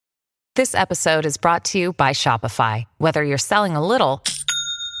This episode is brought to you by Shopify. Whether you're selling a little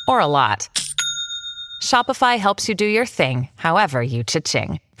or a lot, Shopify helps you do your thing, however you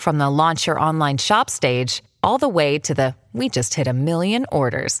cha-ching. From the launch your online shop stage, all the way to the we just hit 1 million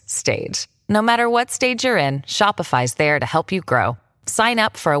orders stage. No matter what stage you're in, Shopify's there to help you grow. Sign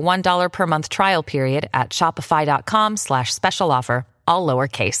up for a $1 per month trial period at shopify.com/special offer, all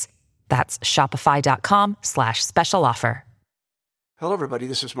lowercase. That's shopify.com/special offer. Hello, everybody.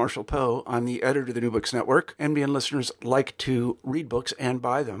 This is Marshall Poe. I'm the editor of the New Books Network. NBN listeners like to read books and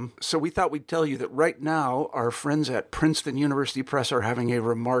buy them. So we thought we'd tell you that right now, our friends at Princeton University Press are having a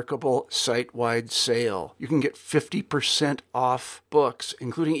remarkable site-wide sale. You can get 50% off books,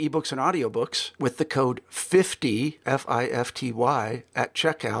 including ebooks and audiobooks, with the code 50, F-I-F-T-Y, at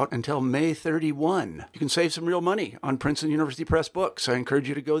checkout until May 31. You can save some real money on Princeton University Press books. I encourage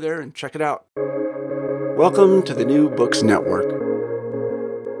you to go there and check it out. Welcome to the New Books Network.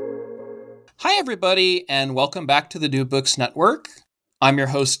 Hi, everybody, and welcome back to the New Books Network. I'm your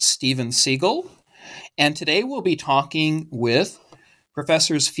host, Stephen Siegel, and today we'll be talking with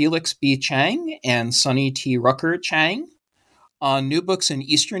Professors Felix B. Chang and Sunny T. Rucker-Chang on new books in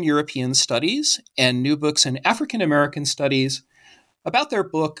Eastern European Studies and new books in African American Studies about their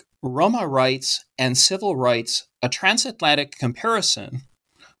book, Roma Rights and Civil Rights, A Transatlantic Comparison,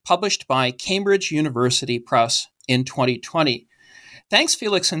 published by Cambridge University Press in 2020. Thanks,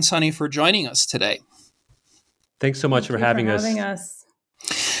 Felix and Sunny, for joining us today. Thanks so much for having us.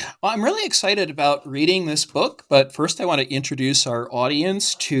 Well, I'm really excited about reading this book, but first I want to introduce our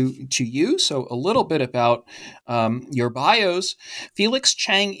audience to you. So a little bit about your bios. Felix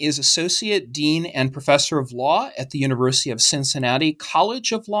Chang is Associate Dean and Professor of Law at the University of Cincinnati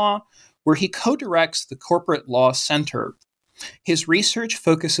College of Law, where he co-directs the Corporate Law Center. His research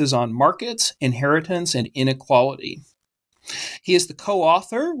focuses on markets, inheritance, and inequality. He is the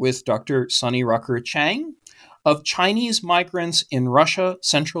co-author with Dr. Sunny Rucker-Chang of Chinese Migrants in Russia,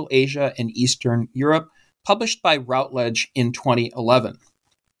 Central Asia, and Eastern Europe, published by Routledge in 2011.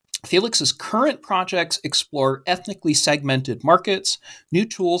 Felix's current projects explore ethnically segmented markets, new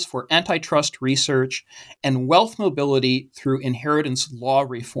tools for antitrust research, and wealth mobility through inheritance law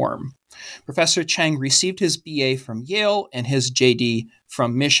reform. Professor Chang received his BA from Yale and his JD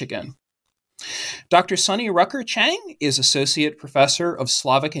from Michigan. Dr. Sunny Rucker-Chang is Associate Professor of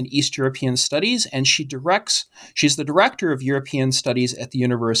Slavic and East European Studies, and she's the Director of European Studies at the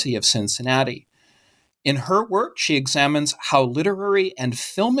University of Cincinnati. In her work, she examines how literary and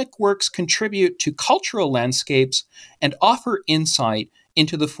filmic works contribute to cultural landscapes and offer insight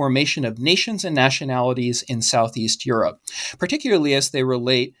into the formation of nations and nationalities in Southeast Europe, particularly as they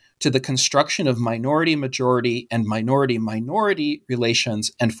relate to the construction of minority-majority and minority-minority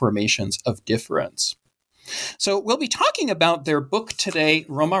relations and formations of difference. So we'll be talking about their book today,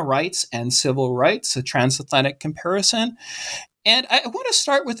 Roma Rights and Civil Rights, A Transatlantic Comparison. And I want to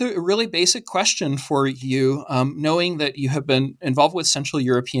start with a really basic question for you, knowing that you have been involved with Central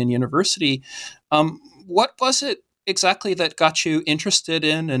European University. What was it exactly that got you interested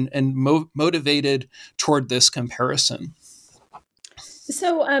in and motivated toward this comparison?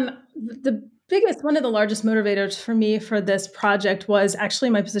 So one of the largest motivators for me for this project was actually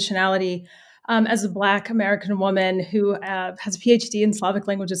my positionality as a Black American woman who has a PhD in Slavic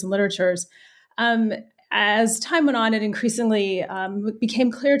languages and literatures. As time went on, it increasingly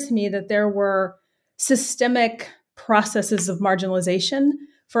became clear to me that there were systemic processes of marginalization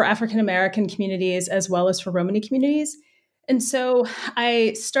for African American communities as well as for Romani communities. And so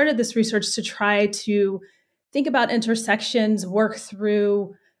I started this research to try to think about intersections, work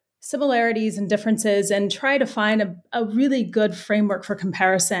through similarities and differences, and try to find a really good framework for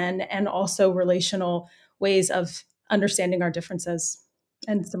comparison and also relational ways of understanding our differences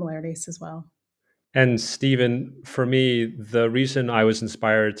and similarities as well. And Stephen, for me, the reason I was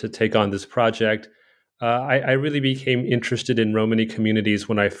inspired to take on this project, I really became interested in Romani communities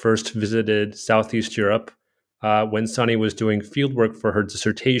when I first visited Southeast Europe. When Sunny was doing fieldwork for her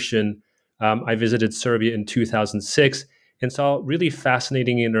dissertation, I visited Serbia in 2006 and saw really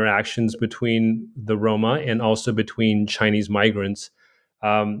fascinating interactions between the Roma and also between Chinese migrants.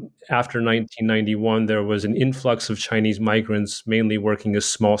 After 1991, there was an influx of Chinese migrants, mainly working as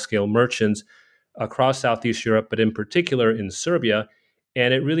small-scale merchants across Southeast Europe, but in particular in Serbia.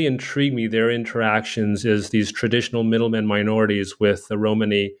 And it really intrigued me, their interactions as these traditional middlemen minorities with the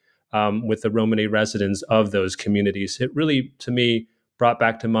Romani residents of those communities. It really, to me, brought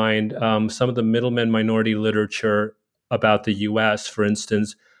back to mind some of the middlemen minority literature about the U.S., for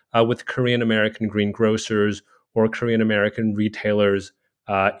instance, with Korean American greengrocers or Korean American retailers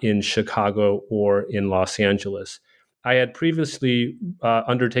in Chicago or in Los Angeles. I had previously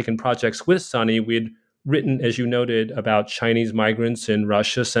undertaken projects with Sunny. We'd written, as you noted, about Chinese migrants in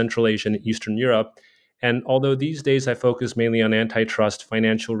Russia, Central Asia, and Eastern Europe. And although these days I focus mainly on antitrust,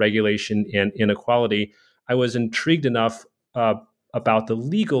 financial regulation, and inequality, I was intrigued enough about the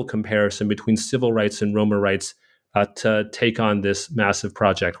legal comparison between civil rights and Roma rights to take on this massive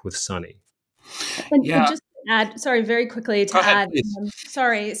project with Sunny. And just to add, sorry, very quickly to Go ahead, add, please.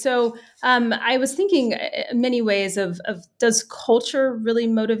 sorry. So I was thinking many ways of does culture really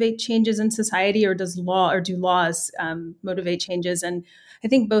motivate changes in society, or does law or do laws motivate changes? And I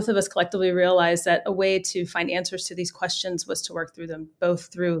think both of us collectively realized that a way to find answers to these questions was to work through them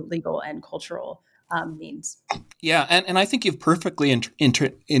both through legal and cultural means. Yeah, and I think you've perfectly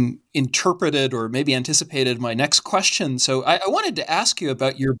interpreted or maybe anticipated my next question. So I wanted to ask you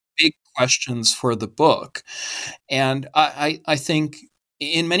about your big questions for the book. And I think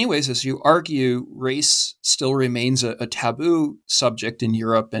in many ways, as you argue, race still remains a taboo subject in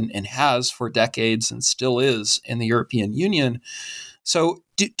Europe and has for decades and still is in the European Union. So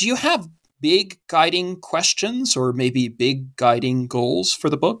do you have big guiding questions or maybe big guiding goals for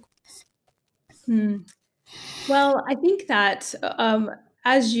the book? Well, I think that,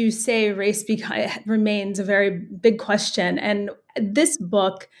 as you say, remains a very big question. And this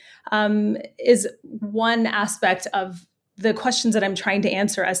book is one aspect of the questions that I'm trying to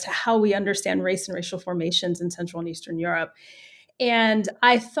answer as to how we understand race and racial formations in Central and Eastern Europe. And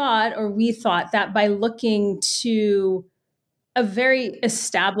I thought, or we thought, that by looking to a very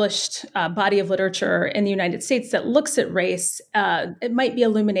established body of literature in the United States that looks at race, it might be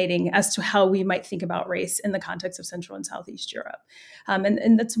illuminating as to how we might think about race in the context of Central and Southeast Europe.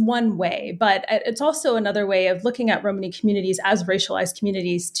 And that's one way, but it's also another way of looking at Romani communities as racialized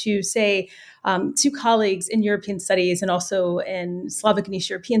communities to say to colleagues in European studies and also in Slavic and East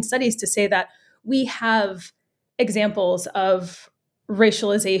European studies to say that we have examples of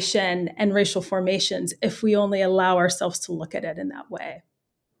racialization and racial formations if we only allow ourselves to look at it in that way.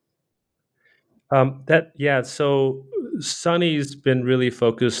 So Sunny's been really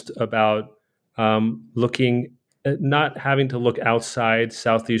focused about looking at not having to look outside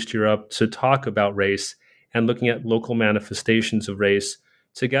Southeast Europe to talk about race and looking at local manifestations of race.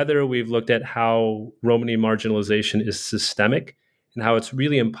 Together, we've looked at how Romani marginalization is systemic and how it's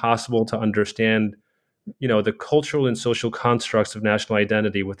really impossible to understand the cultural and social constructs of national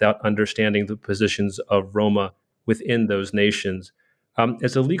identity without understanding the positions of Roma within those nations.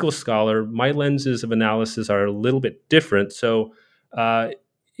 As a legal scholar, my lenses of analysis are a little bit different. So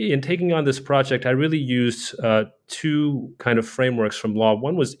in taking on this project, I really used two kind of frameworks from law.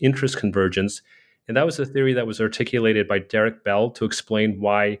 One was interest convergence, and that was a theory that was articulated by Derek Bell to explain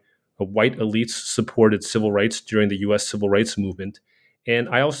why white elites supported civil rights during the U.S. civil rights movement. And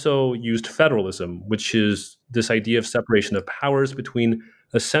I also used federalism, which is this idea of separation of powers between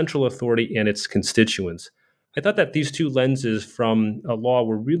a central authority and its constituents. I thought that these two lenses from a law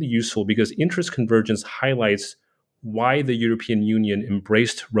were really useful because interest convergence highlights why the European Union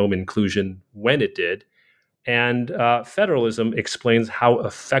embraced Roma inclusion when it did. And federalism explains how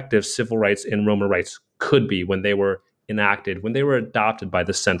effective civil rights and Roma rights could be when they were enacted, when they were adopted by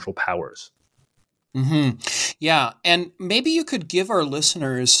the central powers. Mm-hmm. Yeah. And maybe you could give our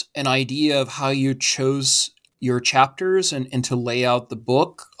listeners an idea of how you chose your chapters and to lay out the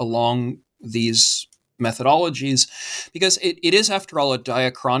book along these methodologies, because it is, after all, a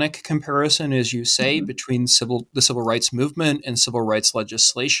diachronic comparison, as you say, between the civil rights movement and civil rights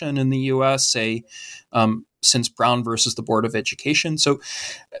legislation in the U.S., say, since Brown versus the Board of Education. So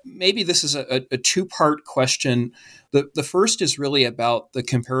maybe this is a two-part question. The first is really about the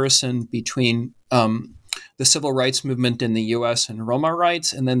comparison between the civil rights movement in the U.S. and Roma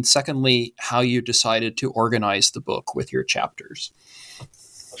rights, and then secondly, how you decided to organize the book with your chapters.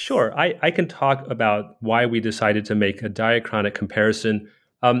 Sure. I can talk about why we decided to make a diachronic comparison.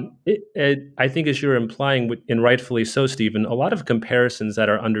 I think, as you're implying, and rightfully so, Stephen, a lot of comparisons that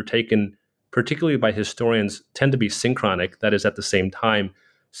are undertaken, particularly by historians, tend to be synchronic, that is, at the same time.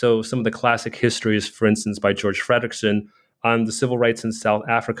 So some of the classic histories, for instance, by George Fredrickson on the civil rights in South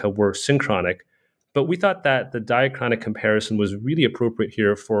Africa were synchronic. But we thought that the diachronic comparison was really appropriate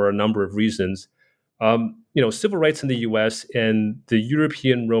here for a number of reasons. Civil rights in the U.S. and the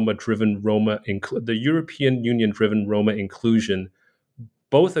European European Union-driven Roma inclusion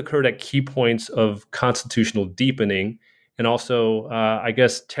both occurred at key points of constitutional deepening and also,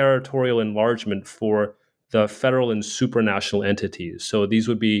 territorial enlargement for the federal and supranational entities. So these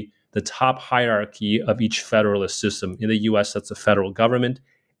would be the top hierarchy of each federalist system. In the U.S., that's the federal government,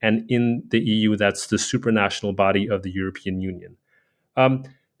 and in the EU, that's the supranational body of the European Union.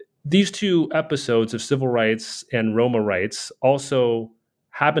 these two episodes of civil rights and Roma rights also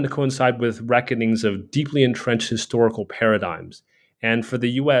happen to coincide with reckonings of deeply entrenched historical paradigms. And for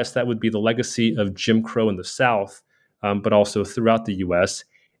the US, that would be the legacy of Jim Crow in the South, but also throughout the US.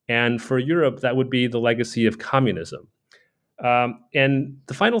 And for Europe, that would be the legacy of communism. And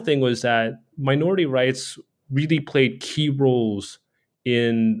the final thing was that minority rights really played key roles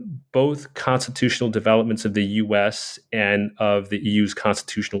in both constitutional developments of the US and of the EU's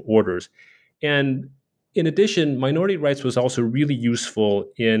constitutional orders. And in addition, minority rights was also really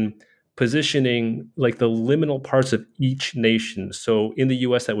useful in positioning like the liminal parts of each nation. So in the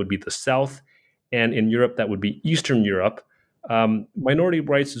US, that would be the South, and in Europe, that would be Eastern Europe. Minority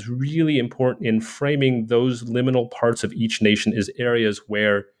rights is really important in framing those liminal parts of each nation as areas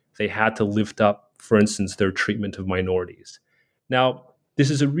where they had to lift up, for instance, their treatment of minorities. Now, this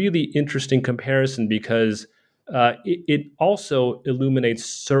is a really interesting comparison because it also illuminates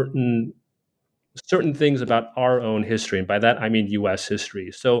certain things about our own history, and by that I mean U.S.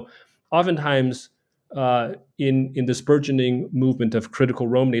 history. So, oftentimes, in this burgeoning movement of critical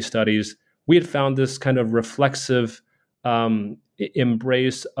Romany studies, we had found this kind of reflexive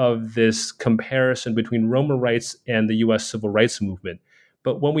embrace of this comparison between Roma rights and the U.S. civil rights movement.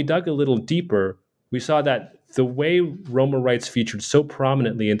 But when we dug a little deeper, we saw that the way Roma rights featured so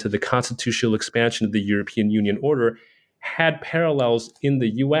prominently into the constitutional expansion of the European Union order had parallels in the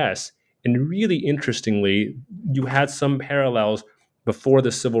U.S. And really interestingly, you had some parallels before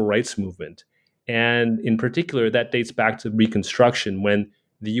the civil rights movement. And in particular, that dates back to Reconstruction, when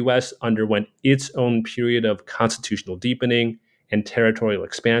the U.S. underwent its own period of constitutional deepening and territorial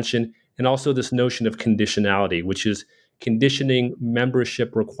expansion, and also this notion of conditionality, which is conditioning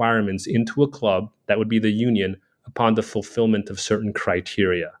membership requirements into a club, that would be the union, upon the fulfillment of certain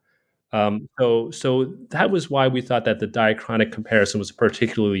criteria. So that was why we thought that the diachronic comparison was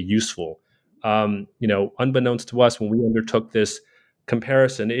particularly useful. Unbeknownst to us, when we undertook this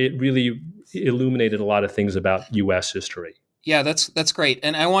comparison, it really illuminated a lot of things about U.S. history. Yeah, that's great.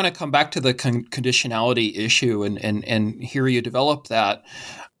 And I want to come back to the conditionality issue and hear you develop that.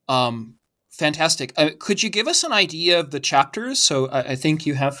 Fantastic. Could you give us an idea of the chapters? So I think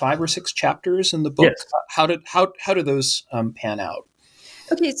you have 5 or 6 chapters in the book. Yes. How do those pan out?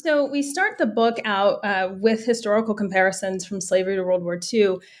 Okay, so we start the book out with historical comparisons from slavery to World War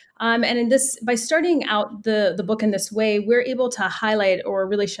II. And in this, by starting out the book in this way, we're able to highlight or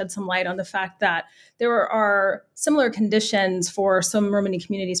really shed some light on the fact that there are similar conditions for some Romani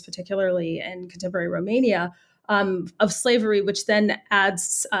communities, particularly in contemporary Romania, of slavery, which then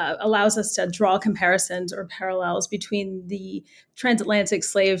allows us to draw comparisons or parallels between the transatlantic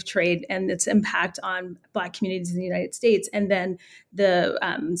slave trade and its impact on Black communities in the United States, and then the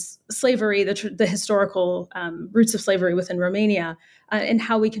slavery, the historical roots of slavery within Romania, and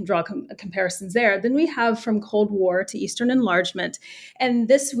how we can draw comparisons there. Then we have from Cold War to Eastern enlargement. And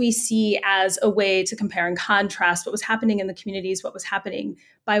this we see as a way to compare and contrast what was happening in the communities, what was happening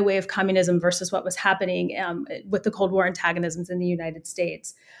by way of communism versus what was happening with the Cold War antagonisms in the United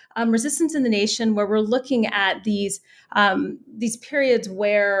States. Resistance in the Nation, where we're looking at these periods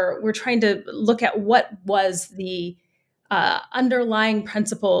where we're trying to look at what was the underlying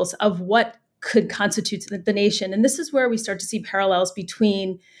principles of what could constitute the nation. And this is where we start to see parallels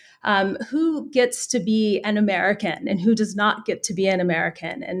between who gets to be an American and who does not get to be an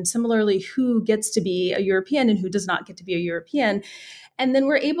American. And similarly, who gets to be a European and who does not get to be a European. And then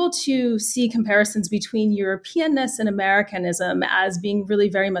we're able to see comparisons between Europeanness and Americanism as being really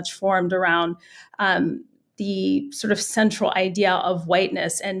very much formed around the sort of central idea of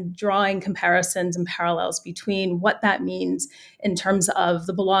whiteness, and drawing comparisons and parallels between what that means in terms of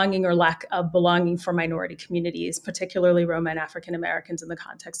the belonging or lack of belonging for minority communities, particularly Roma and African Americans in the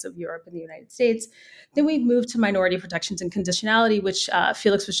context of Europe and the United States. Then we move to minority protections and conditionality, which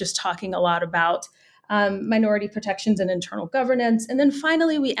Felix was just talking a lot about, minority protections and internal governance. And then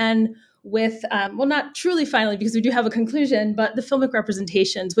finally, we end with, well, not truly finally, because we do have a conclusion, but the filmic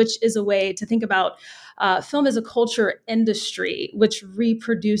representations, which is a way to think about film as a culture industry, which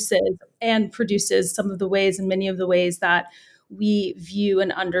reproduces and produces some of the ways and many of the ways that we view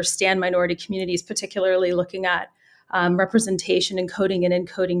and understand minority communities, particularly looking at representation, encoding and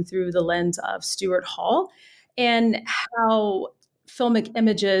encoding through the lens of Stuart Hall, and how filmic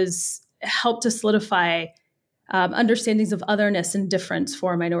images help to solidify understandings of otherness and difference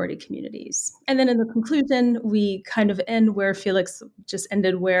for minority communities. And then in the conclusion, we kind of end where Felix just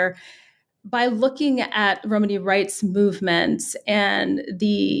ended, where by looking at Romani rights movements and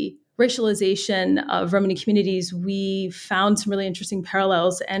the racialization of Romani communities, we found some really interesting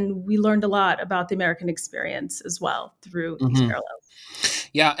parallels, and we learned a lot about the American experience as well through these parallels.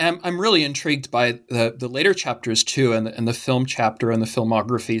 Yeah, I'm really intrigued by the later chapters too, and the film chapter and the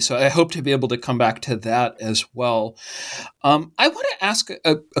filmography. So I hope to be able to come back to that as well. I want to ask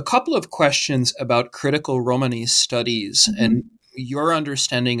a couple of questions about critical Romani studies and your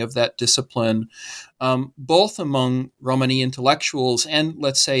understanding of that discipline, both among Romani intellectuals and,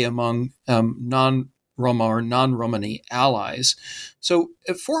 let's say, among non-Roma or non-Romani allies. So,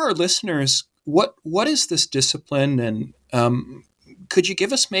 for our listeners, what is this discipline, and could you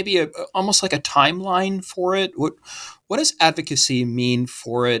give us maybe almost like a timeline for it? What does advocacy mean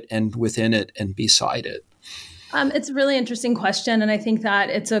for it and within it and beside it? It's a really interesting question, and I think that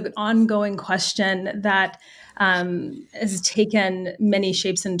it's an ongoing question that has taken many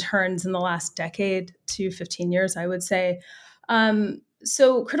shapes and turns in the last decade to 15 years, I would say.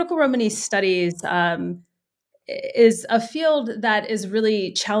 So critical Romani studies is a field that is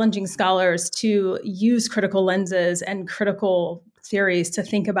really challenging scholars to use critical lenses and critical theories to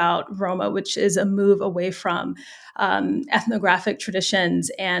think about Roma, which is a move away from ethnographic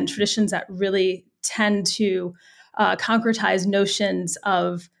traditions and traditions that really tend to concretize notions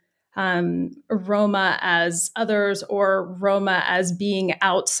of Roma as others or Roma as being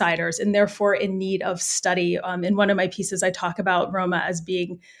outsiders and therefore in need of study. In one of my pieces, I talk about Roma as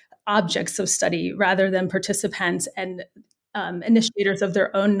being objects of study rather than participants and initiators of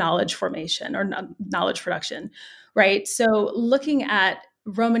their own knowledge formation or knowledge production, right? So looking at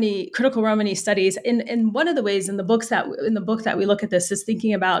critical Romani studies, in one of the ways in the book that we look at this is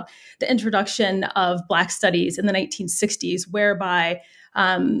thinking about the introduction of Black studies in the 1960s, whereby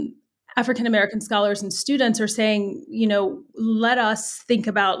African American scholars and students are saying, let us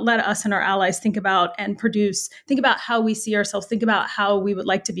and our allies think about and think about how we see ourselves, think about how we would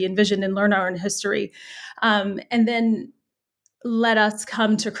like to be envisioned and learn our own history. And then let us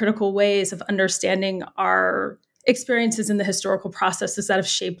come to critical ways of understanding our experiences in the historical processes that have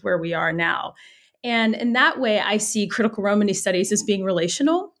shaped where we are now. And in that way, I see critical Romani studies as being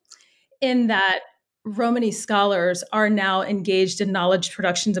relational in that Romani scholars are now engaged in knowledge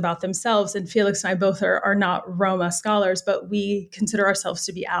productions about themselves. And Felix and I both are not Roma scholars, but we consider ourselves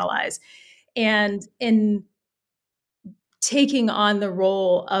to be allies. And in taking on the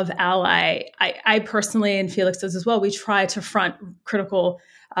role of ally, I personally, and Felix does as well, we try to front critical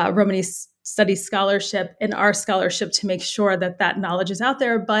Romani studies scholarship in our scholarship to make sure that knowledge is out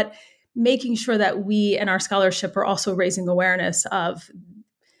there, but making sure that we and our scholarship are also raising awareness of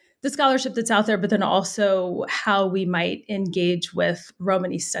the scholarship that's out there, but then also how we might engage with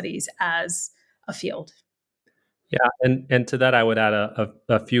Romani studies as a field. Yeah, and to that I would add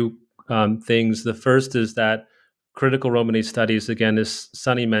a few things. The first is that critical Romani studies, again, as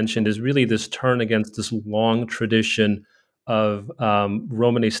Sunny mentioned, is really this turn against this long tradition of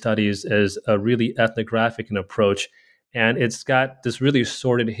Romani studies as a really ethnographic approach. And it's got this really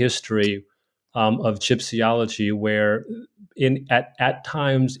sordid history of gypsyology where at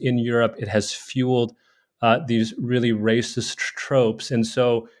times in Europe it has fueled these really racist tropes. And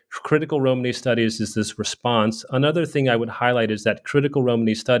so critical Romani studies is this response. Another thing I would highlight is that critical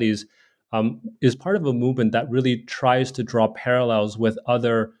Romani studies is part of a movement that really tries to draw parallels with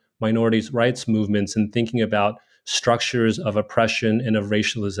other minorities' rights movements and thinking about structures of oppression and of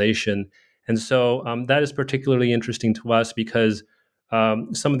racialization. And so that is particularly interesting to us because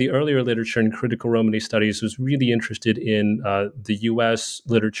some of the earlier literature in critical Romani studies was really interested in the U.S.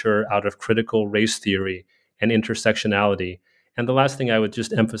 literature out of critical race theory and intersectionality. And the last thing I would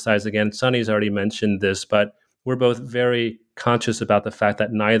just emphasize again, Sunny's already mentioned this, but we're both very conscious about the fact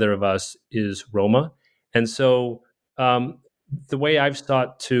that neither of us is Roma. And so the way I've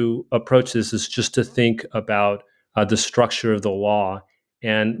sought to approach this is just to think about the structure of the law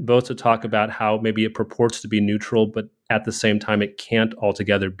and both to talk about how maybe it purports to be neutral, but at the same time, it can't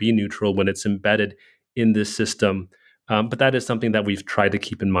altogether be neutral when it's embedded in this system. But that is something that we've tried to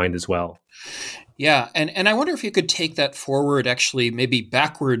keep in mind as well. Yeah, and I wonder if you could take that forward, actually, maybe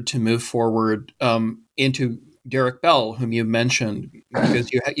backward to move forward into Derek Bell, whom you mentioned, because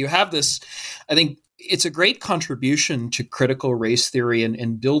you have this, I think it's a great contribution to critical race theory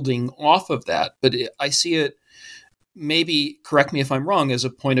and building off of that. But I see it, maybe, correct me if I'm wrong, as a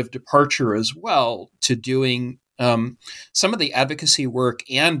point of departure as well to doing some of the advocacy work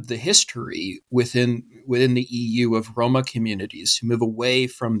and the history within the EU of Roma communities to move away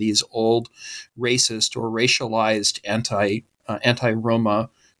from these old racist or racialized anti-Roma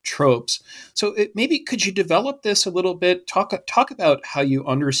tropes. So maybe could you develop this a little bit? Talk about how you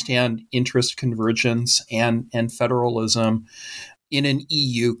understand interest convergence and federalism in an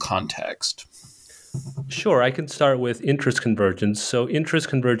EU context. Sure, I can start with interest convergence. So interest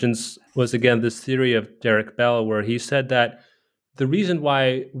convergence was, again, this theory of Derek Bell, where he said that the reason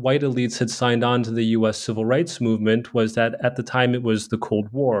why white elites had signed on to the U.S. civil rights movement was that at the time it was the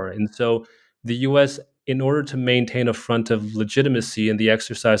Cold War. And so the U.S., in order to maintain a front of legitimacy in the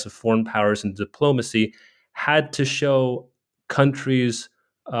exercise of foreign powers and diplomacy, had to show countries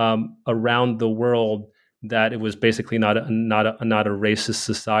around the world that it was basically not a racist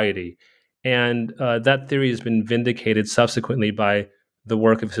society. And that theory has been vindicated subsequently by the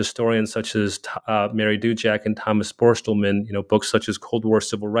work of historians such as Mary Dujak and Thomas Borstelman, books such as Cold War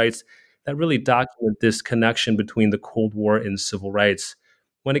Civil Rights, that really document this connection between the Cold War and civil rights.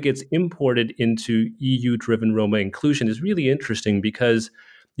 When it gets imported into EU-driven Roma inclusion is really interesting because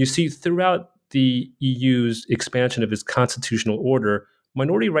you see throughout the EU's expansion of its constitutional order,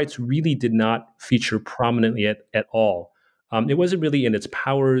 minority rights really did not feature prominently at all. It wasn't really in its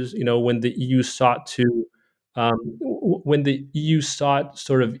powers. When the EU sought to when the EU sought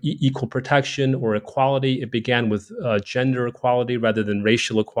sort of equal protection or equality, it began with gender equality rather than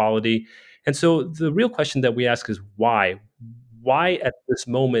racial equality. And so the real question that we ask is why? Why at this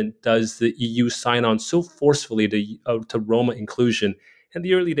moment does the EU sign on so forcefully to Roma inclusion? In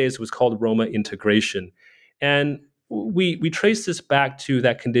the early days, it was called Roma integration. And we trace this back to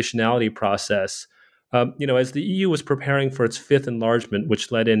that conditionality process. As the EU was preparing for its fifth enlargement, which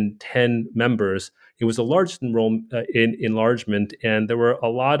led in 10 members, it was the largest enlargement, and there were a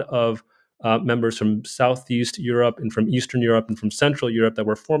lot of members from Southeast Europe and from Eastern Europe and from Central Europe that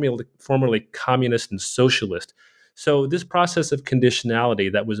were formerly communist and socialist. So this process of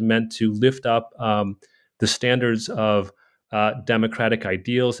conditionality that was meant to lift up the standards of democratic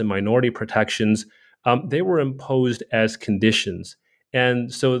ideals and minority protections, they were imposed as conditions.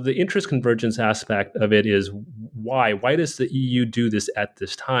 And so the interest convergence aspect of it is why? Why does the EU do this at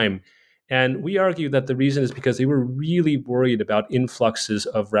this time? And we argue that the reason is because they were really worried about influxes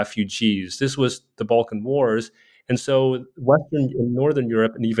of refugees. This was the Balkan Wars. And so Western and Northern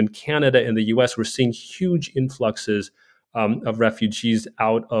Europe and even Canada and the US were seeing huge influxes of refugees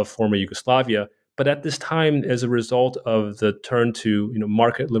out of former Yugoslavia. But at this time, as a result of the turn to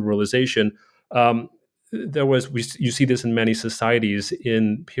market liberalization, you see this in many societies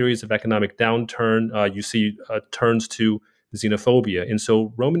in periods of economic downturn. You see turns to xenophobia, and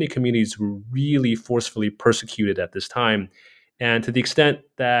so Romani communities were really forcefully persecuted at this time. And to the extent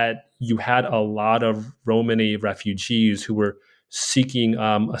that you had a lot of Romani refugees who were seeking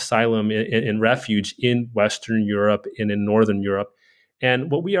asylum and refuge in Western Europe and in Northern Europe, and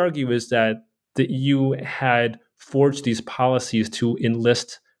what we argue is that the EU had forged these policies to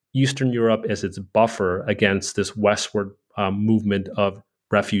enlist Eastern Europe as its buffer against this westward movement of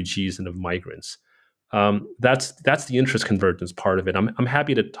refugees and of migrants. That's the interest convergence part of it. I'm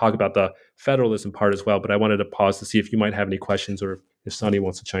happy to talk about the federalism part as well, but I wanted to pause to see if you might have any questions or if Sunny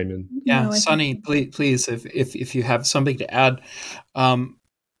wants to chime in. Yeah, no, Sunny, please, if you have something to add.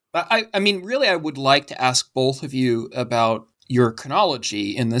 I mean, really, I would like to ask both of you about your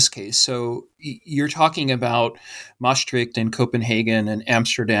chronology in this case. So you're talking about Maastricht and Copenhagen and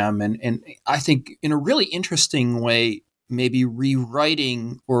Amsterdam, and I think in a really interesting way, maybe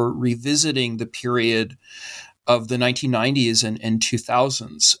rewriting or revisiting the period of the 1990s and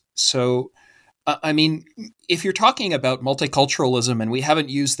 2000s. So, I mean, if you're talking about multiculturalism, and we haven't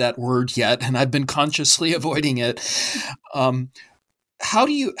used that word yet, and I've been consciously avoiding it, how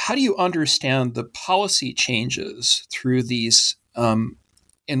do you understand the policy changes through these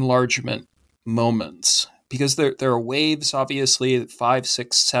enlargement moments? Because there are waves, obviously, 5,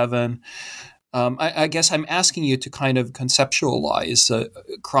 6, 7. I guess I'm asking you to kind of conceptualize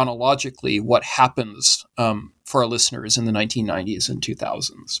chronologically what happens for our listeners in the 1990s and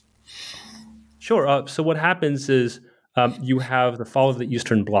 2000s. Sure. So what happens is you have the fall of the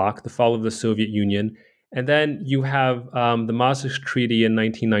Eastern Bloc, the fall of the Soviet Union, and then you have the Maastricht Treaty in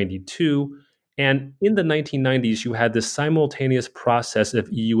 1992. And in the 1990s, you had this simultaneous process of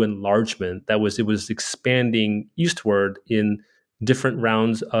EU enlargement it was expanding eastward in different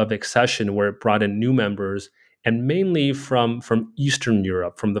rounds of accession where it brought in new members, and mainly from Eastern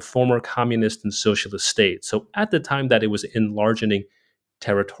Europe, from the former communist and socialist states. So at the time that it was enlarging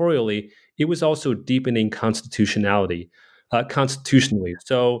territorially, it was also deepening constitutionally.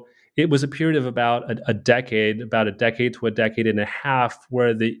 So it was a period of about a decade to a decade and a half,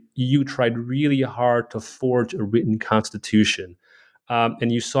 where the EU tried really hard to forge a written constitution.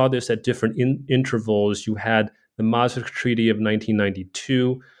 And you saw this at different intervals. You had the Maastricht Treaty of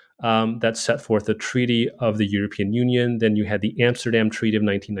 1992 that set forth a treaty of the European Union. Then you had the Amsterdam Treaty of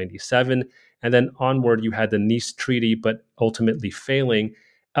 1997. And then onward, you had the Nice Treaty, but ultimately failing.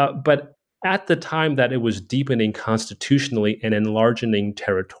 But at the time that it was deepening constitutionally and enlarging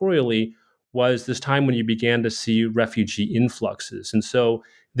territorially, was this time when you began to see refugee influxes. And so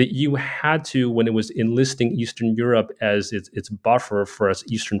the EU had to, when it was enlisting Eastern Europe as its buffer for its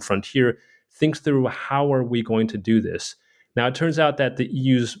eastern frontier, think through, how are we going to do this? Now, it turns out that the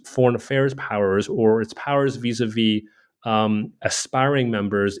EU's foreign affairs powers, or its powers vis-a-vis aspiring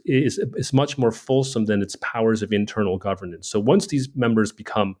members, is much more fulsome than its powers of internal governance. So once these members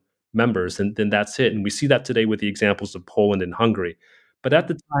become members, then that's it. And we see that today with the examples of Poland and Hungary. But at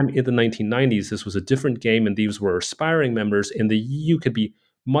the time, in the 1990s, this was a different game, and these were aspiring members, and the EU could be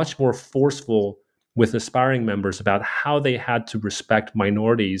much more forceful with aspiring members about how they had to respect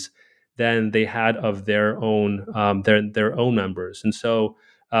minorities than they had of their own members. And so,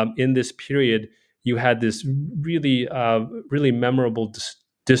 in this period, you had this really memorable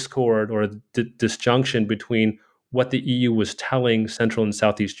discord, or disjunction between what the EU was telling Central and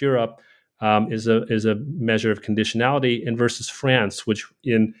Southeast Europe is a measure of conditionality, and versus France, which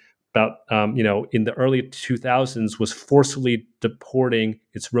in the early 2000s was forcibly deporting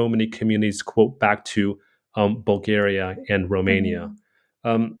its Romani communities, quote, back to Bulgaria and Romania.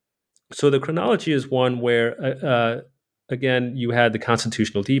 Mm-hmm. So the chronology is one where, again, you had the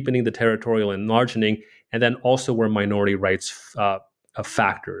constitutional deepening, the territorial enlarging, and then also were minority rights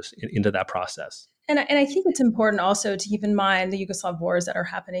factors into that process. And I think it's important also to keep in mind the Yugoslav wars that are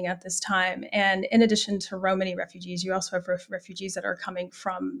happening at this time. And in addition to Romani refugees, you also have refugees that are coming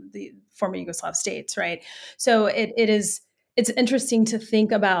from the former Yugoslav states, right? So it's interesting to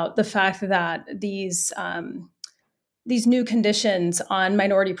think about the fact that these new conditions on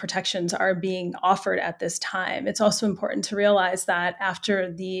minority protections are being offered at this time. It's also important to realize that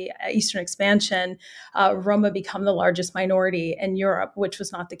after the Eastern expansion, Roma become the largest minority in Europe, which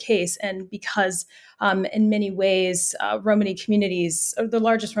was not the case. And because in many ways, Romani communities, or the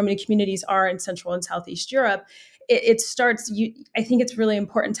largest Romani communities, are in Central and Southeast Europe, I think it's really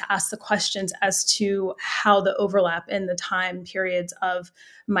important to ask the questions as to how the overlap in the time periods of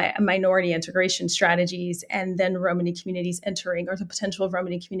minority integration strategies and then Romani communities entering, or the potential of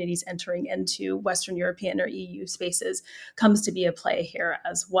Romani communities entering into Western European or EU spaces, comes to be a play here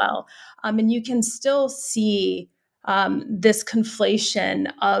as well. And you can still see this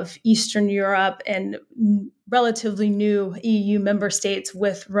conflation of Eastern Europe and relatively new EU member states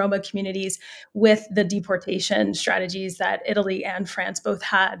with Roma communities, with the deportation strategies that Italy and France both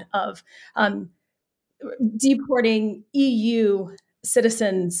had of deporting EU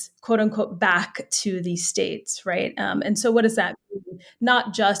citizens, quote unquote, back to these states, right? And so what does that mean?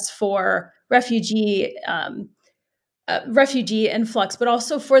 Not just for refugee influx, but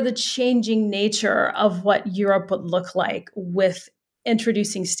also for the changing nature of what Europe would look like with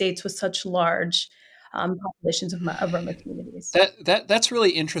introducing states with such large populations of Roma communities. That's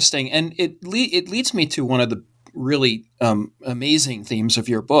really interesting, and it leads me to one of the really amazing themes of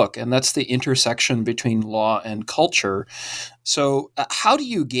your book, and that's the intersection between law and culture. So, how do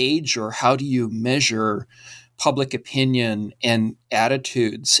you gauge, or how do you measure public opinion and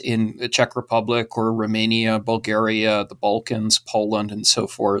attitudes in the Czech Republic or Romania, Bulgaria, the Balkans, Poland, and so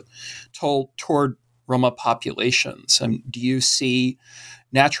forth toward Roma populations? And do you see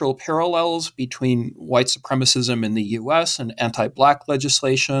natural parallels between white supremacism in the U.S. and anti-Black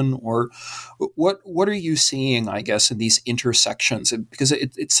legislation? Or what are you seeing, I guess, in these intersections? Because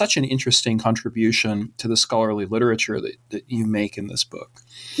it's such an interesting contribution to the scholarly literature that you make in this book.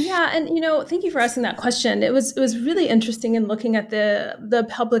 Yeah, and thank you for asking that question. It was really interesting in looking at the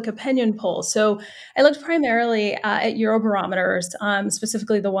public opinion polls. So I looked primarily at Eurobarometers,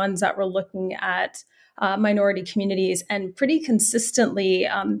 specifically the ones that were looking at minority communities, and pretty consistently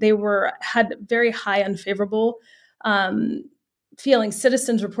they had very high unfavorable feelings.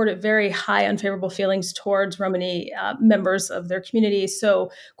 Citizens reported very high unfavorable feelings towards Romani members of their community. So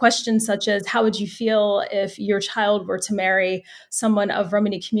questions such as, how would you feel if your child were to marry someone of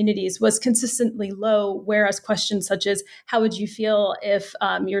Romani communities, was consistently low, whereas questions such as, how would you feel if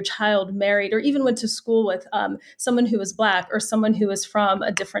your child married or even went to school with someone who was Black or someone who was from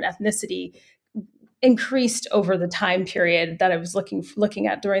a different ethnicity, increased over the time period that I was looking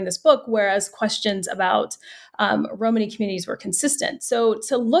at during this book, whereas questions about Romani communities were consistent. So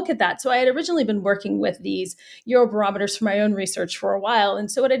to look at that, so I had originally been working with these Eurobarometers for my own research for a while.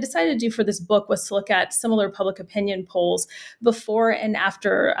 And so what I decided to do for this book was to look at similar public opinion polls before and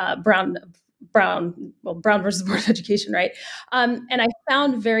after Brown versus Board of Education, right? And I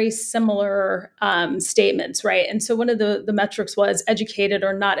found very similar statements, right? And so one of the metrics was educated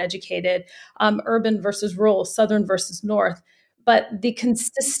or not educated, urban versus rural, Southern versus North. But the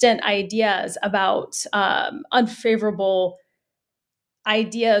consistent ideas about unfavorable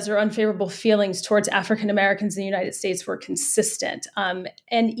ideas or unfavorable feelings towards African Americans in the United States were consistent. And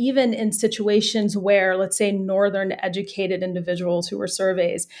even in situations where, let's say, Northern educated individuals who were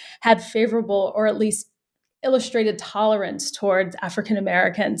surveys had favorable or at least illustrated tolerance towards African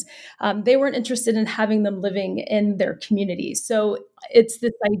Americans, they weren't interested in having them living in their communities. So it's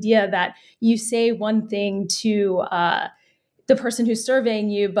this idea that you say one thing to the person who's surveying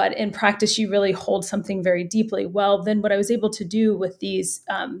you, but in practice, you really hold something very deeply. Well, then what I was able to do with these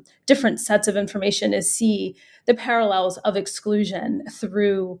different sets of information is see the parallels of exclusion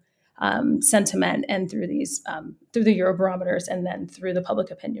through sentiment and through these through the Eurobarometers and then through the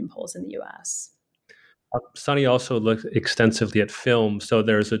public opinion polls in the U.S. Sunny also looked extensively at film. So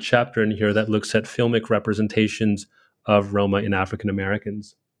there's a chapter in here that looks at filmic representations of Roma in African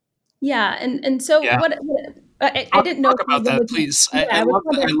Americans. Yeah, and so what I didn't know. Talk about that, please. I love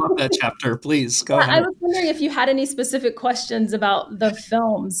that chapter. Please go ahead. I was wondering if you had any specific questions about the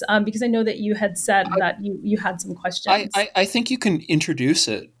films, because I know that you had said that you had some questions. I think you can introduce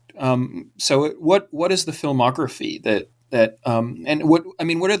it. So what is the filmography that and what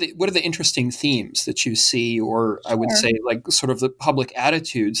are the interesting themes that you see, or I would say like sort of the public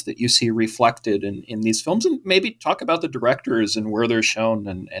attitudes that you see reflected in these films, and maybe talk about the directors and where they're shown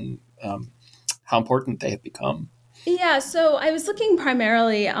and how important they have become. Yeah, so I was looking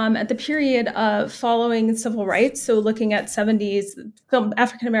primarily at the period of following civil rights, so looking at 70s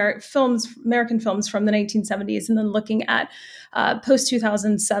African American films from the 1970s, and then looking at post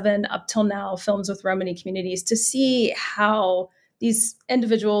 2007 up till now films with Romani communities to see how these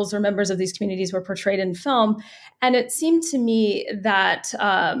individuals or members of these communities were portrayed in film. And it seemed to me that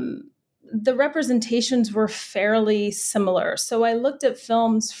the representations were fairly similar. So I looked at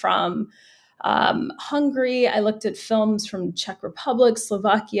films from Hungary. I looked at films from Czech Republic,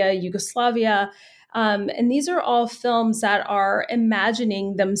 Slovakia, Yugoslavia. And these are all films that are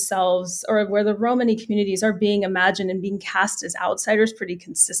imagining themselves, or where the Romani communities are being imagined and being cast as outsiders pretty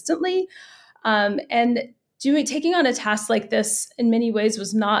consistently. And taking on a task like this in many ways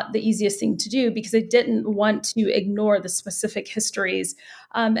was not the easiest thing to do, because I didn't want to ignore the specific histories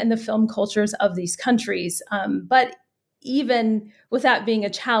and the film cultures of these countries. But even with that being a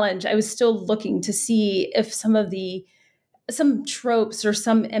challenge, I was still looking to see if some tropes or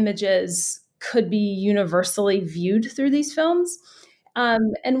some images could be universally viewed through these films.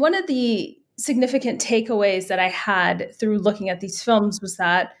 And one of the significant takeaways that I had through looking at these films was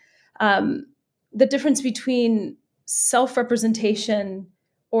that the difference between self-representation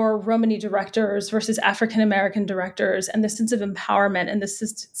or Romani directors versus African-American directors, and the sense of empowerment and the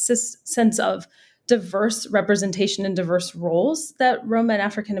sense of diverse representation and diverse roles that Roma and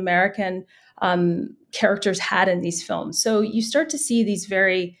African-American characters had in these films. So you start to see these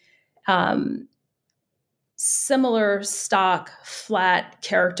very similar stock flat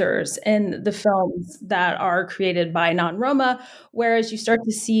characters in the films that are created by non-Roma, whereas you start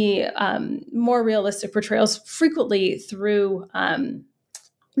to see more realistic portrayals frequently through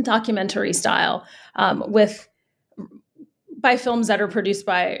documentary style by films that are produced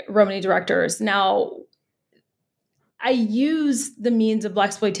by Romani directors. Now, I use the means of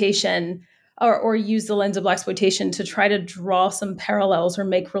blaxploitation or use the lens of blaxploitation to try to draw some parallels or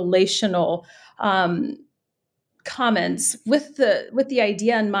make relational comments with the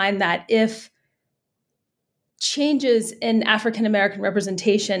idea in mind that if changes in African American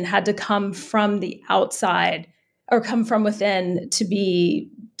representation had to come from the outside or come from within to be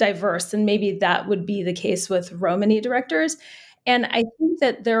diverse, and maybe that would be the case with Romani directors. And I think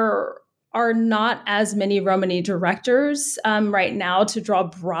that there are not as many Romani directors right now to draw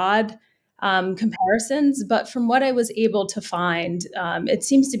broad comparisons. But from what I was able to find, it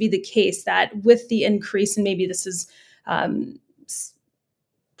seems to be the case that with the increase, and maybe this is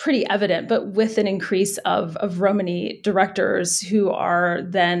pretty evident, but with an increase of Romani directors who are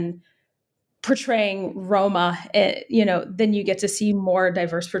then portraying Roma, then you get to see more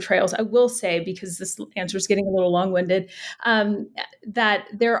diverse portrayals. I will say, because this answer is getting a little long-winded, that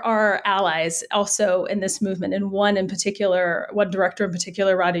there are allies also in this movement. And one director in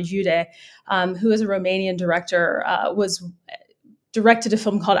particular, Rada Jude, who is a Romanian director, was directed a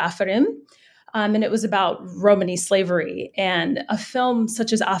film called Afarim. And it was about Romani slavery, and a film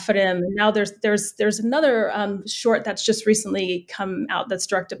such as Afarim. Now there's another short that's just recently come out that's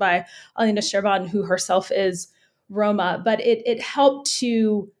directed by Alina Sherban, who herself is Roma, but it helped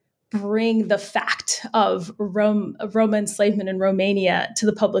to bring the fact of Roma enslavement in Romania to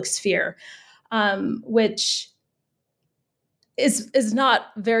the public sphere, which is not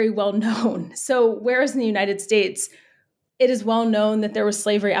very well known. So whereas in the United States, it is well known that there was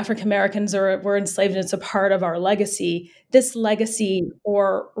slavery. African Americans were enslaved, and it's a part of our legacy. This legacy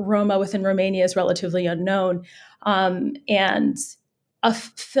for Roma within Romania is relatively unknown. And a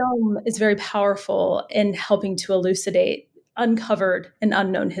film is very powerful in helping to elucidate uncovered and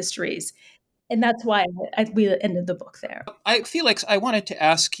unknown histories. And that's why we ended the book there. Felix, I wanted to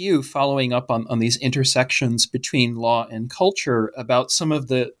ask you, following up on these intersections between law and culture, about some of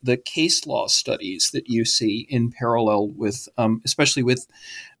the case law studies that you see in parallel with, especially with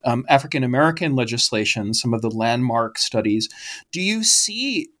African American legislation, some of the landmark studies. Do you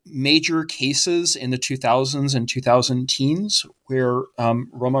see major cases in the 2000s and 2010s where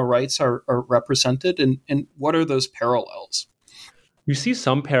Roma rights are represented? And what are those parallels? You see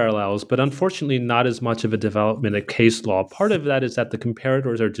some parallels, but unfortunately not as much of a development of case law. Part of that is that the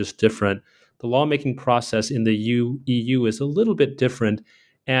comparators are just different. The lawmaking process in the EU is a little bit different,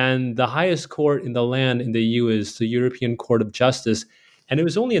 and the highest court in the land in the EU is the European Court of Justice. And it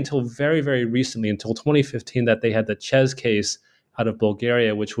was only until very, very recently, until 2015, that they had the Čes case out of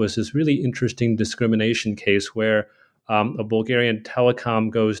Bulgaria, which was this really interesting discrimination case where a Bulgarian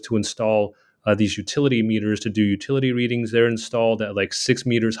telecom goes to install these utility meters to do utility readings. They're installed at like 6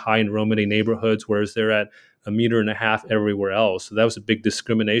 meters high in Romany neighborhoods, whereas they're at 1.5 meters everywhere else. So that was a big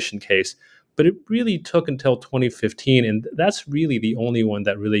discrimination case. But it really took until 2015, and that's really the only one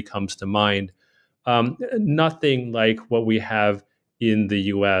that really comes to mind. Nothing like what we have in the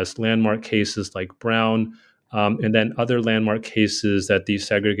U.S., landmark cases like Brown, and then other landmark cases that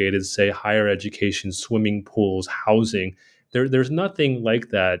desegregated, say, higher education, swimming pools, housing. There's nothing like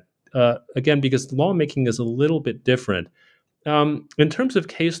that. Again, because lawmaking is a little bit different. In terms of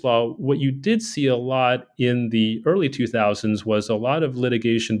case law, what you did see a lot in the early 2000s was a lot of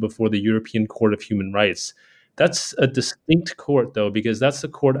litigation before the European Court of Human Rights. That's a distinct court, though, because that's the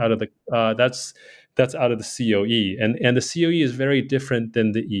court out of the that's out of the COE, and the COE is very different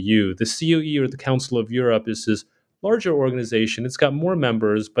than the EU. The COE, or the Council of Europe, is this larger organization. It's got more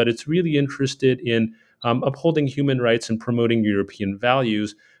members, but it's really interested in upholding human rights and promoting European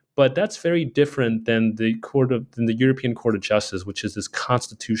values. But that's very different than the European Court of Justice, which is this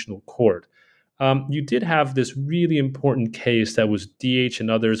constitutional court. You did have this really important case that was DH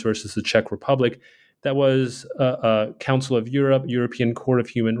and others versus the Czech Republic. That was a Council of Europe, European Court of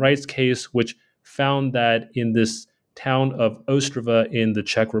Human Rights case, which found that in this town of Ostrava in the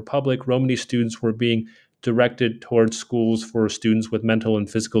Czech Republic, Romani students were being directed towards schools for students with mental and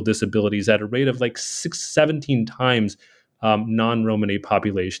physical disabilities at a rate of like 17 times non-Romani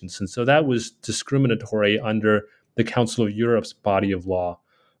populations. And so that was discriminatory under the Council of Europe's body of law.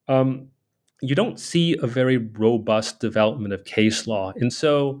 You don't see a very robust development of case law. And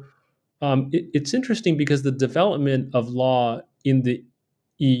so it's interesting because the development of law in the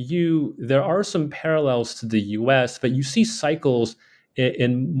EU, there are some parallels to the US, but you see cycles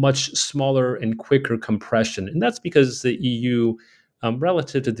in much smaller and quicker compression. And that's because the EU,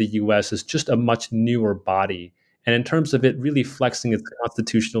 relative to the US, is just a much newer body. And in terms of it really flexing its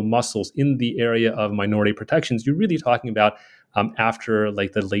constitutional muscles in the area of minority protections, you're really talking about after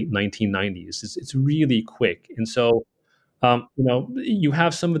like the late 1990s. It's really quick. And so, you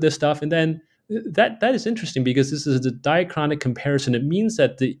have some of this stuff. And then that is interesting because this is a diachronic comparison. It means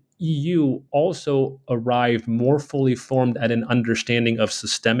that the EU also arrived more fully formed at an understanding of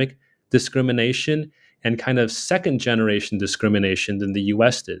systemic discrimination and kind of second generation discrimination than the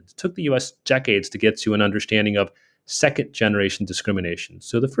US did. It took the US decades to get to an understanding of second generation discrimination.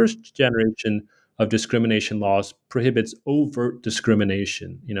 So the first generation of discrimination laws prohibits overt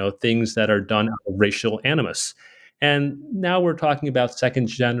discrimination, things that are done out of racial animus. And now we're talking about second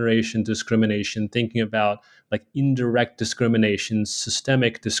generation discrimination, thinking about like indirect discrimination,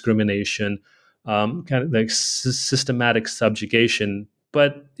 systemic discrimination, kind of like systematic subjugation.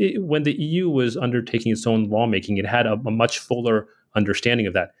 But when the EU was undertaking its own lawmaking, it had a much fuller understanding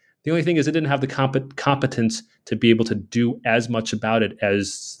of that. The only thing is it didn't have the competence to be able to do as much about it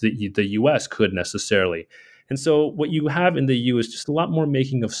as the US could necessarily. And so what you have in the EU is just a lot more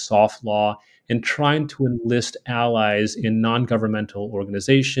making of soft law and trying to enlist allies in non-governmental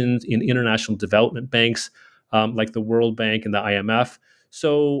organizations, in international development banks like the World Bank and the IMF.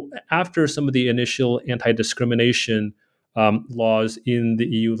 So after some of the initial anti-discrimination laws in the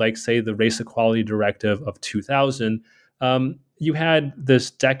EU, like, say, the Race Equality Directive of 2000, you had this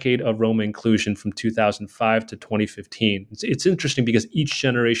decade of Roma inclusion from 2005 to 2015. It's interesting because each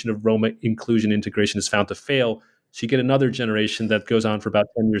generation of Roma inclusion integration is found to fail. So you get another generation that goes on for about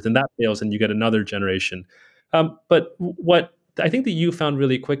 10 years, and that fails, and you get another generation. But what I think the EU found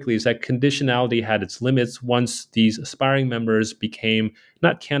really quickly is that conditionality had its limits once these aspiring members became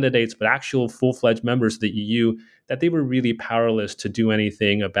not candidates, but actual full-fledged members of the EU. that they were really powerless to do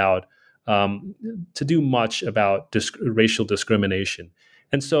anything about to do much about racial discrimination.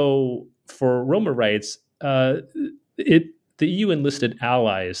 And so for Roma rights, the EU enlisted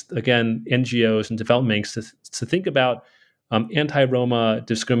allies, again, NGOs and development banks, to think about anti-Roma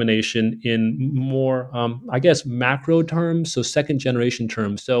discrimination in more, I guess, macro terms, so second generation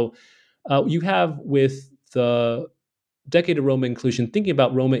terms. So you have with the Decade of Roma Inclusion, thinking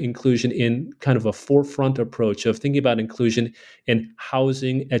about Roma inclusion in kind of a forefront approach of thinking about inclusion in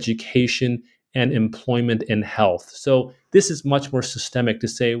housing, education, and employment and health. So this is much more systemic to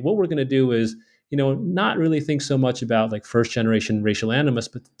say what we're going to do is, not really think so much about like first generation racial animus,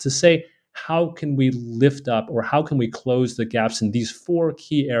 but to say how can we lift up or how can we close the gaps in these four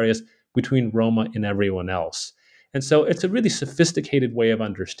key areas between Roma and everyone else. And so it's a really sophisticated way of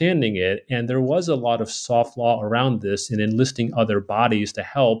understanding it. And there was a lot of soft law around this and enlisting other bodies to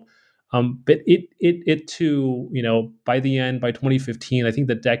help. But it too, by the end, by 2015, I think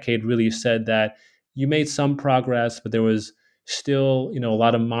the decade really said that you made some progress, but there was still, a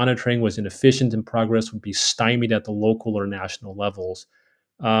lot of monitoring was inefficient and progress would be stymied at the local or national levels.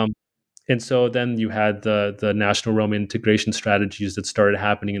 Um, and so then you had the national Roma integration strategies that started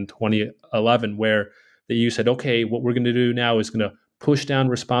happening in 2011, where the EU said, okay, what we're going to do now is going to push down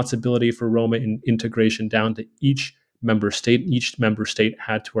responsibility for Roma integration down to each member state. Each member state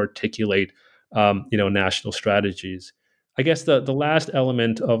had to articulate, national strategies. I guess the last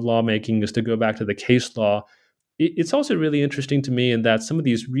element of lawmaking is to go back to the case law. It's also really interesting to me in that some of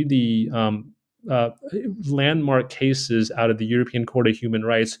these really landmark cases out of the European Court of Human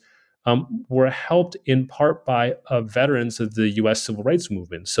Rights were helped in part by veterans of the U.S. civil rights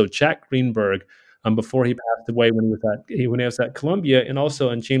movement. So Jack Greenberg, before he passed away when he was at Columbia,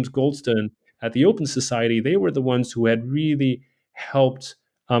 and James Goldstone at the Open Society, they were the ones who had really helped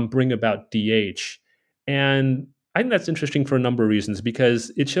bring about DH. And I think that's interesting for a number of reasons,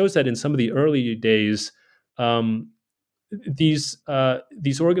 because it shows that in some of the early days, these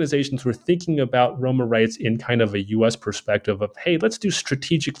organizations were thinking about Roma rights in kind of a U.S. perspective of, hey, let's do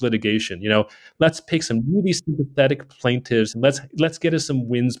strategic litigation. Let's pick some really sympathetic plaintiffs and let's get us some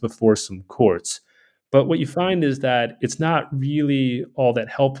wins before some courts. But what you find is that it's not really all that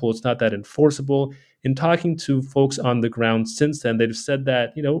helpful. It's not that enforceable. In talking to folks on the ground since then, they've said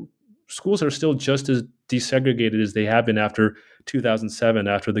that schools are still just as desegregated as they have been after 2007,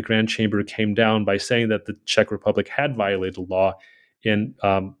 after the Grand Chamber came down by saying that the Czech Republic had violated law in,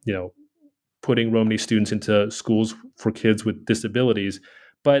 putting Romani students into schools for kids with disabilities.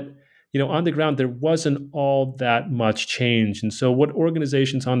 But, on the ground, there wasn't all that much change. And so what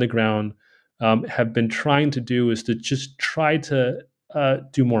organizations on the ground have been trying to do is to just try to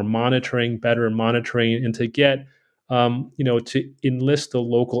do more monitoring, better monitoring, and to get, to enlist the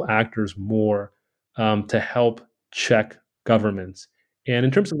local actors more to help check governments. And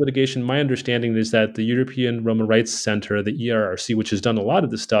in terms of litigation, my understanding is that the European Roma Rights Center, the ERRC, which has done a lot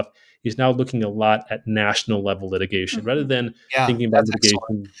of this stuff, is now looking a lot at national level litigation rather than thinking about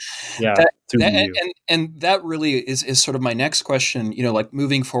litigation. And that really is sort of my next question, like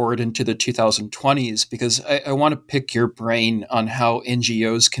moving forward into the 2020s, because I want to pick your brain on how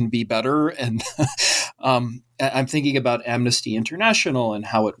NGOs can be better. And I'm thinking about Amnesty International and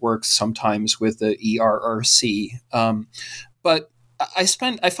how it works sometimes with the ERRC. But I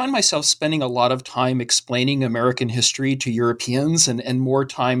find myself spending a lot of time explaining American history to Europeans and more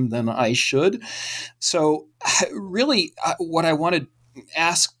time than I should. So really what I want to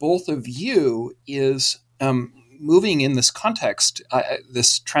ask both of you is, moving in this context,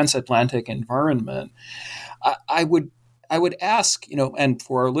 this transatlantic environment, I would ask, and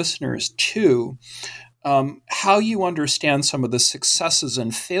for our listeners too, how you understand some of the successes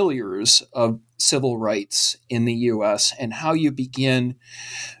and failures of civil rights in the U.S. and how you begin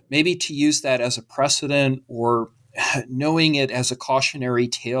maybe to use that as a precedent or knowing it as a cautionary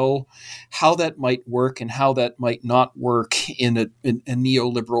tale, how that might work and how that might not work in a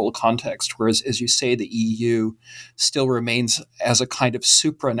neoliberal context, whereas, as you say, the EU still remains as a kind of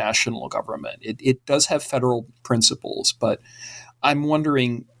supranational government. It does have federal principles, but I'm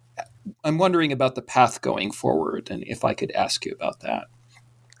wondering about the path going forward, and if I could ask you about that.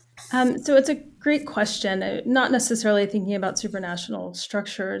 So it's a great question. Not necessarily thinking about supranational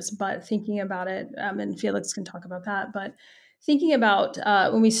structures, but thinking about it, and Felix can talk about that, but thinking about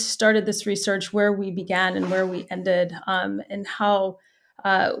when we started this research, where we began and where we ended, and how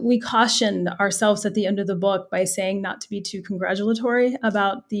we cautioned ourselves at the end of the book by saying not to be too congratulatory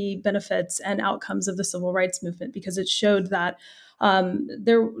about the benefits and outcomes of the civil rights movement, because it showed that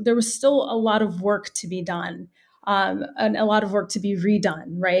there was still a lot of work to be done. And a lot of work to be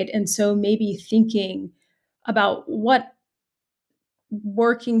redone, right? And so maybe thinking about what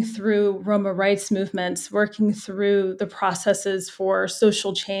working through Roma rights movements, working through the processes for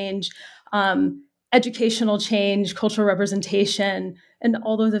social change, educational change, cultural representation, and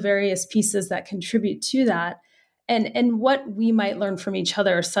all of the various pieces that contribute to that, and what we might learn from each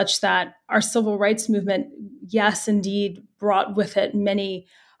other, such that our civil rights movement, yes, indeed, brought with it many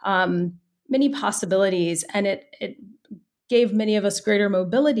possibilities, and it gave many of us greater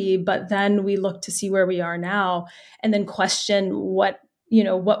mobility, but then we look to see where we are now and then question what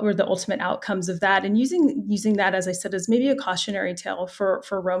were the ultimate outcomes of that, and using that, as I said, as maybe a cautionary tale for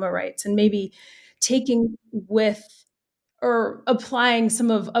Roma rights, and maybe taking with or applying some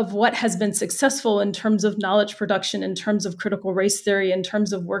of what has been successful in terms of knowledge production, in terms of critical race theory, in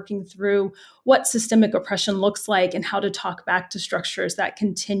terms of working through what systemic oppression looks like and how to talk back to structures that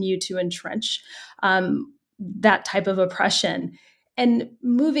continue to entrench that type of oppression. And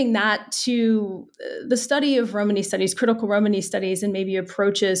moving that to the study of Romani studies, critical Romani studies, and maybe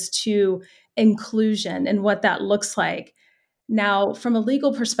approaches to inclusion and what that looks like. Now, from a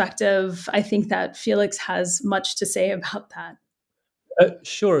legal perspective, I think that Felix has much to say about that.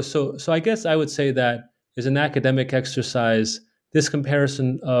 Sure. So I guess I would say that as an academic exercise, this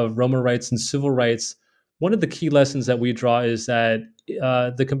comparison of Roma rights and civil rights, one of the key lessons that we draw is that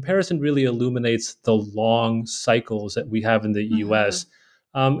the comparison really illuminates the long cycles that we have in the U.S.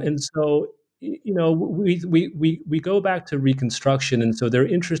 And so, we go back to Reconstruction, and so there are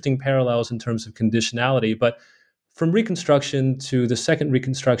interesting parallels in terms of conditionality, but from Reconstruction to the second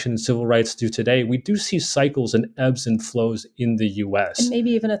Reconstruction and civil rights to today, we do see cycles and ebbs and flows in the U.S. And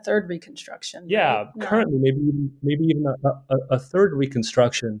maybe even a third Reconstruction. Yeah, right? currently, maybe even a third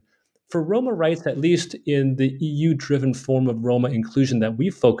Reconstruction. For Roma rights, at least in the EU-driven form of Roma inclusion that we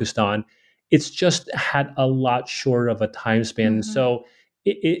focused on, it's just had a lot shorter of a time span. Mm-hmm. So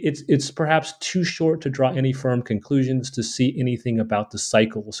it's perhaps too short to draw any firm conclusions to see anything about the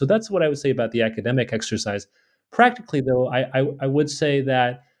cycle. So that's what I would say about the academic exercise. Practically, though, I would say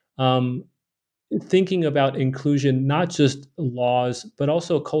that thinking about inclusion, not just laws, but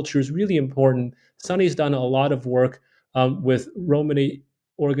also culture is really important. Sunny's done a lot of work with Romani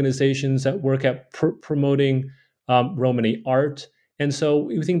organizations that work at promoting Romani art. And so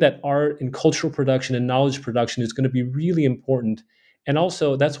we think that art and cultural production and knowledge production is going to be really important. And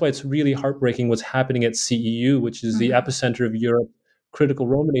also, that's why it's really heartbreaking what's happening at CEU, which is the epicenter of Europe critical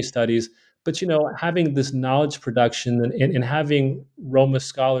Romani studies. But having this knowledge production and having Roma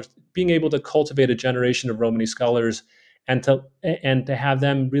scholars being able to cultivate a generation of Romani scholars and to have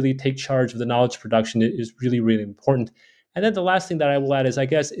them really take charge of the knowledge production is really, really important. And then the last thing that I will add is, I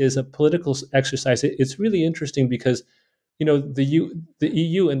guess, is a political exercise. It's really interesting because the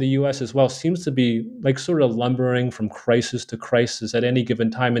EU and the US as well seems to be like sort of lumbering from crisis to crisis at any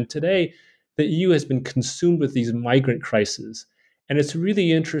given time. And today, the EU has been consumed with these migrant crises. And it's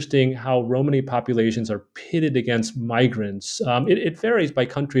really interesting how Romani populations are pitted against migrants. It varies by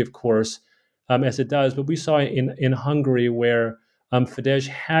country, of course, as it does. But we saw in Hungary where Fidesz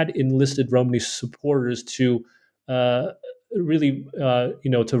had enlisted Romani supporters to to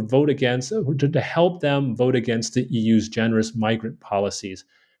vote against, to help them vote against the EU's generous migrant policies.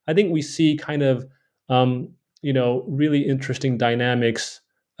 I think we see kind of really interesting dynamics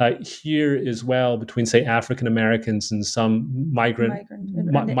here as well between, say, African Americans and some migrant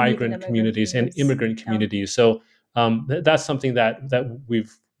communities and immigrant communities. So that's something that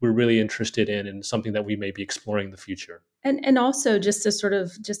we're really interested in and something that we may be exploring in the future. And also just to sort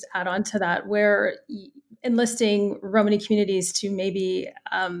of just add on to that, where enlisting Romani communities to maybe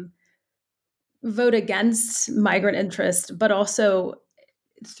vote against migrant interest, but also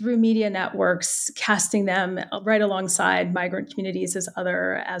through media networks, casting them right alongside migrant communities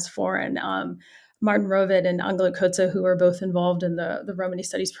as foreign. Martin Rovid and Angela Kotze, who are both involved in the Romani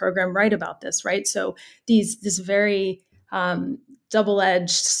Studies program, write about this, right? So this very double-edged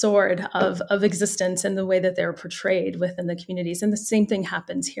sword of existence and the way that they're portrayed within the communities. And the same thing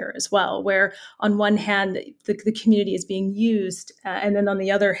happens here as well, where on one hand, the community is being used, and then on the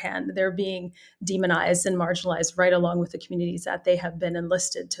other hand, they're being demonized and marginalized right along with the communities that they have been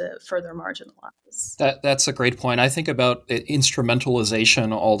enlisted to further marginalize. That's a great point. I think about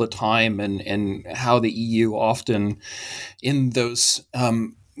instrumentalization all the time and how the EU often in those,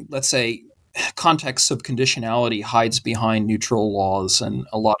 let's say, context of conditionality hides behind neutral laws and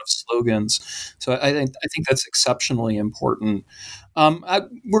a lot of slogans. So I think that's exceptionally important.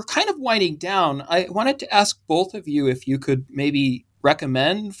 We're kind of winding down. I wanted to ask both of you if you could maybe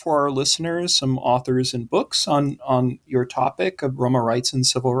recommend for our listeners some authors and books on your topic of Roma rights and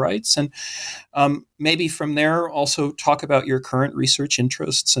civil rights, and maybe from there also talk about your current research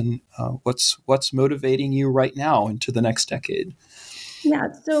interests and what's motivating you right now into the next decade. Yeah,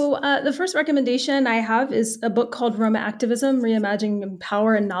 so the first recommendation I have is a book called Roma Activism, Reimagining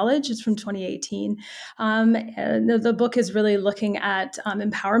Power and Knowledge. It's from 2018. And the book is really looking at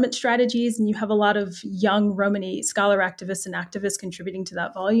empowerment strategies, and you have a lot of young Romani scholar activists and activists contributing to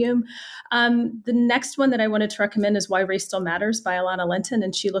that volume. The next one that I wanted to recommend is Why Race Still Matters by Alana Linton,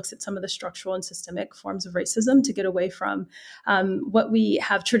 and she looks at some of the structural and systemic forms of racism to get away from what we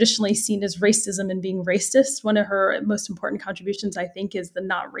have traditionally seen as racism and being racist. One of her most important contributions, I think, is the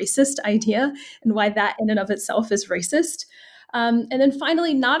not racist idea and why that in and of itself is racist. And then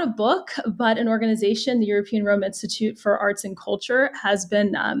finally, not a book, but an organization, the European Roma Institute for Arts and Culture, has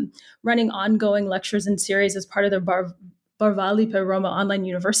been running ongoing lectures and series as part of their Barvalipa Roma Online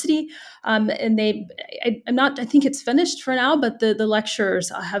University. And I think it's finished for now, but the lectures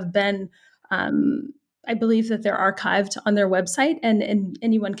have been I believe that they're archived on their website and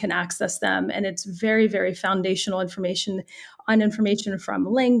anyone can access them. And it's very, very foundational information from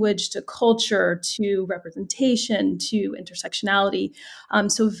language to culture to representation to intersectionality.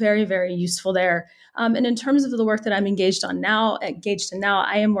 So very, very useful there. And in terms of the work that I'm engaged in now,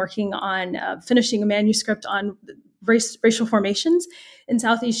 I am working on finishing a manuscript on racial formations in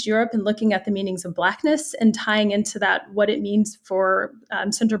Southeast Europe and looking at the meanings of Blackness and tying into that what it means for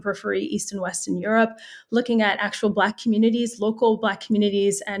Central Periphery, East and Western Europe, looking at actual Black communities, local Black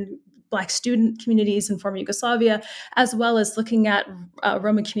communities, and Black student communities in former Yugoslavia, as well as looking at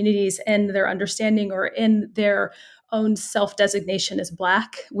Roma communities and their understanding or in their own self-designation as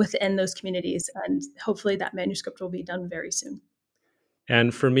Black within those communities. And hopefully that manuscript will be done very soon.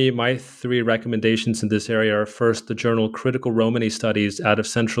 And for me, my three recommendations in this area are first, the journal Critical Romani Studies out of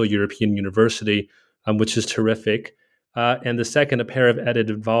Central European University, which is terrific. And the second, a pair of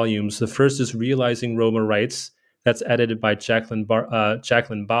edited volumes. The first is Realizing Roma Rights. That's edited by Jacqueline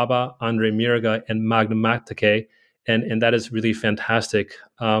Baba, Andre Mirga, and Magna Matake. And that is really fantastic.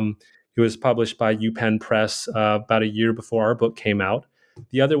 It was published by UPenn Press about a year before our book came out.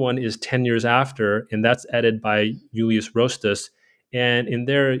 The other one is 10 Years After, and that's edited by Julius Rostas. And in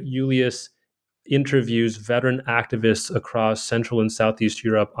there, Julius interviews veteran activists across Central and Southeast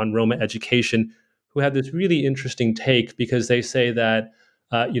Europe on Roma education who had this really interesting take because they say that,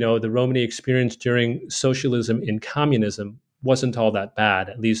 the Romani experience during socialism and communism wasn't all that bad.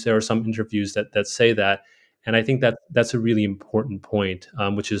 At least there are some interviews that say that. And I think that's a really important point,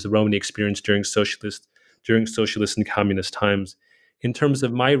 which is the Romani experience during socialist and communist times. In terms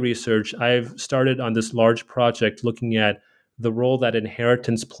of my research, I've started on this large project looking at the role that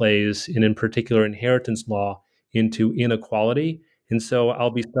inheritance plays, and in particular inheritance law, into inequality. And so I'll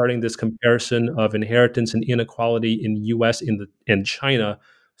be starting this comparison of inheritance and inequality in US and China.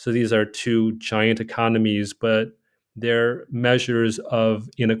 So these are two giant economies, but their measures of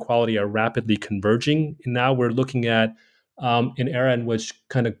inequality are rapidly converging. And now we're looking at an era in which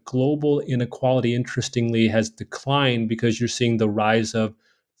kind of global inequality, interestingly, has declined because you're seeing the rise of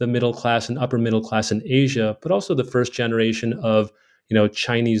the middle class and upper middle class in Asia, but also the first generation of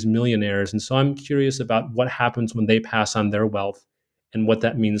Chinese millionaires. And so I'm curious about what happens when they pass on their wealth and what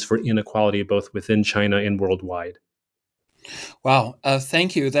that means for inequality both within China and worldwide. Wow,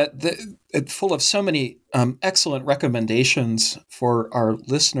 thank you. It's full of so many excellent recommendations for our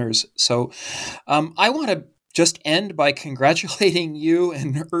listeners. So I want to just end by congratulating you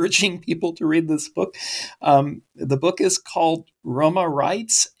and urging people to read this book. The book is called Roma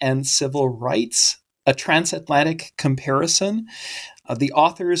Rights and Civil Rights, a Transatlantic Comparison. The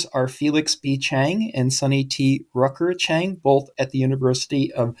authors are Felix B. Chang and Sunny T. Rucker-Chang, both at the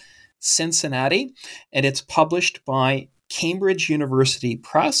University of Cincinnati, and it's published by Cambridge University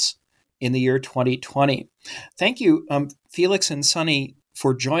Press in the year 2020. Thank you, Felix and Sunny,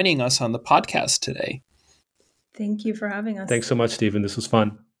 for joining us on the podcast today. Thank you for having us. Thanks so much, Stephen. This was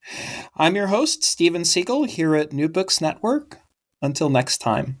fun. I'm your host, Stephen Siegel, here at New Books Network. Until next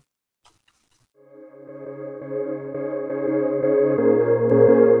time.